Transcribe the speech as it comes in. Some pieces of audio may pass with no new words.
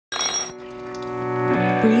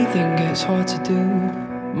Breathing gets hard to do.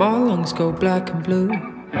 My lungs go black and blue.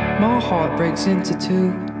 My heart breaks into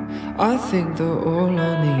two. I think that all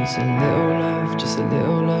I need's a little love, just a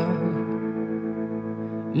little love.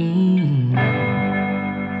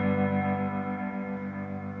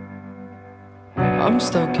 I'm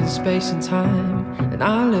stuck in space and time, and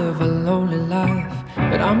I live a lonely life,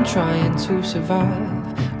 but I'm trying to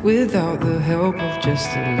survive without the help of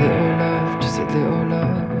just a little love, just a little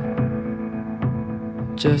love,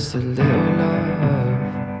 just a little love.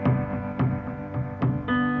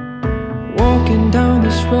 Walking down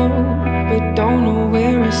this road, but don't know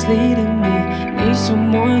where it's leading me. Need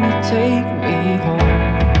someone to take me home.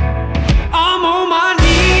 I'm on my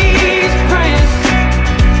knees praying,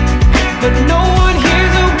 but no one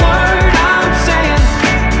hears a word I'm saying.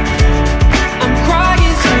 I'm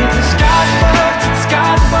crying to the skies above, to the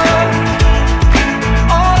skies above.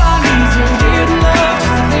 All I need's a little love,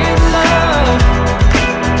 just a little love.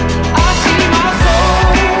 I see my soul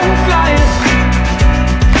flying,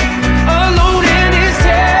 alone and it's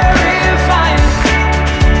terrifying.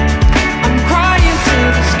 I'm crying to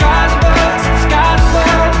the skies above, to the skies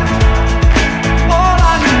above. All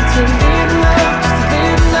I need's a little love, just a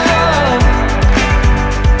little love.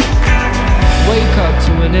 Wake up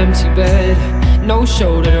to an empty bed, no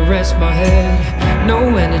shoulder to rest my head, no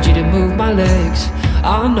energy to move my legs.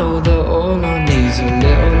 I know that all I need's a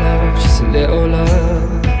little love, just a little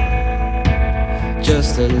love,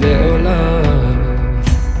 just a little love.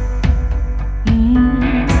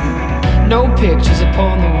 No pictures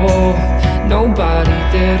upon the wall, nobody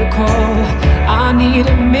there to call. I need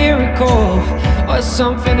a miracle or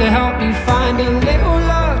something to help me find a little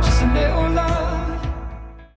love.